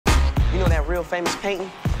You know that real famous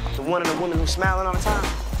painting? The one of the women who's smiling all the time?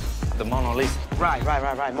 The Mona Lisa. Right,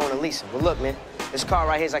 Mona Lisa. Well, look, man, this car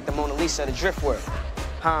right here is like the Mona Lisa of the drift world.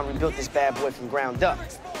 Han rebuilt this bad boy from ground up.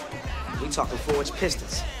 We talking 4-inch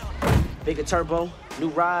pistons. Bigger turbo, new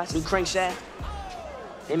rods, new crankshaft.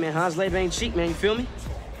 Hey, man, Han's labor ain't cheap, man, you feel me?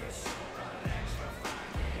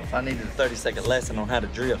 If I needed a 30-second lesson on how to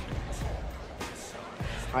drift.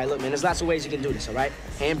 All right, look, man, there's lots of ways you can do this, all right?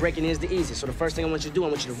 Hand braking is the easiest, so the first thing I want you to do, I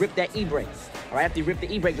want you to rip that e-brake. All right, after you rip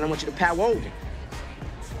the e-brake, then I want you to power over it.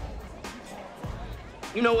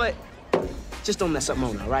 You know what? Just don't mess up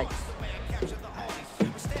Mona, all right?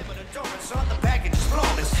 The package is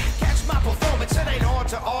flawless. Catch my performance, it ain't hard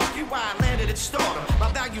to argue why I landed at stardom. My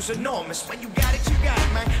value's enormous. When you got it,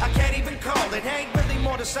 man. I can't even call it. Ain't really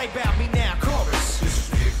more to say about me now. Chorus. This is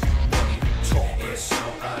big money talk. It's so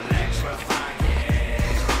electrifying.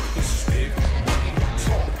 This is big money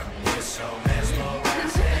talk. It's so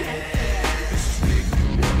mesmerizing. This is big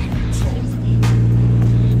money talk.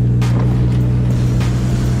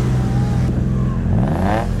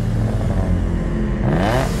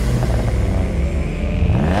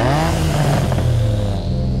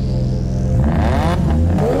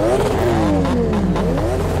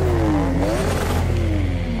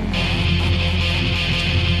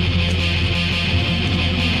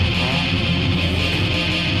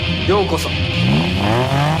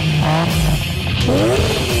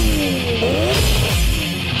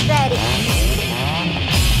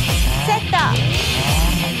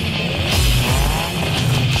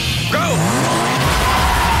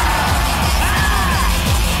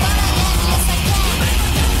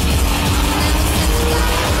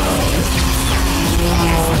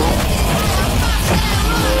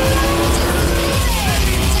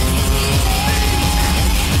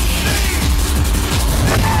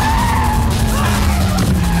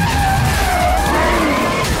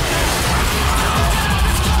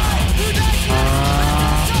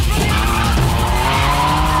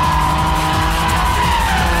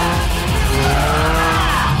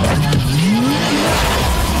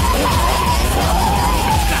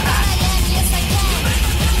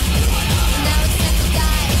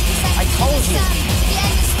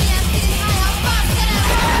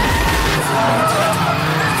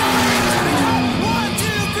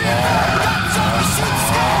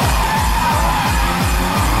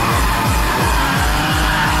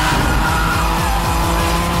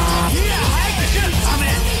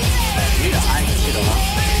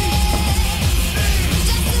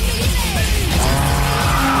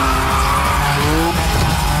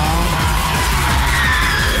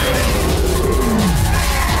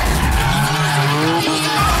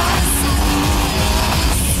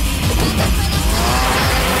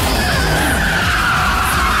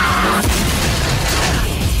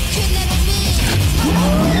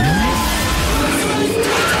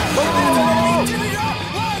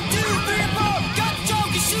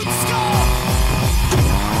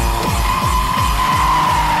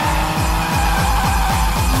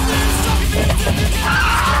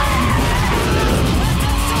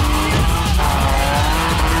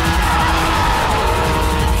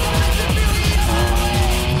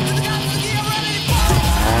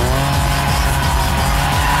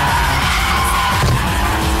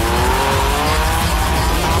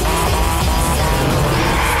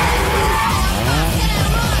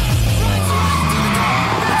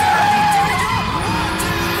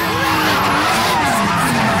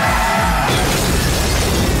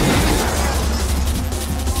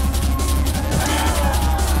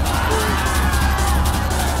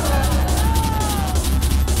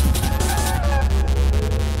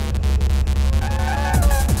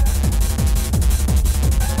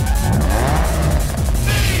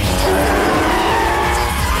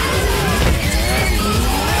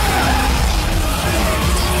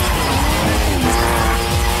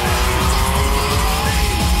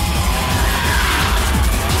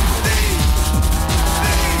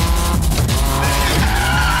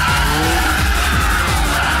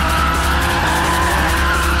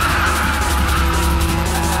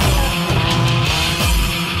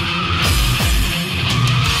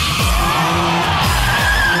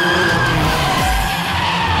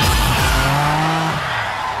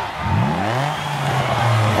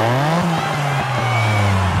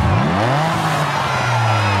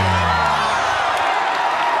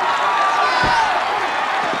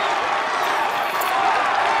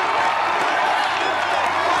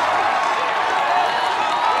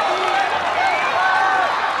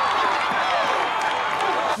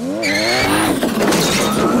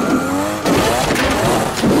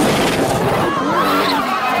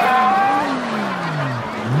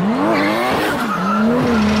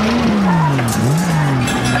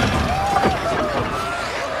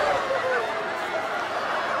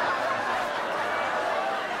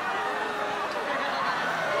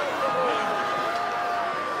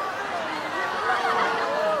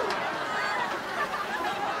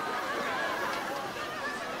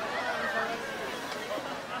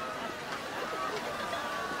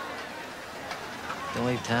 Don't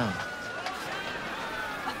leave town.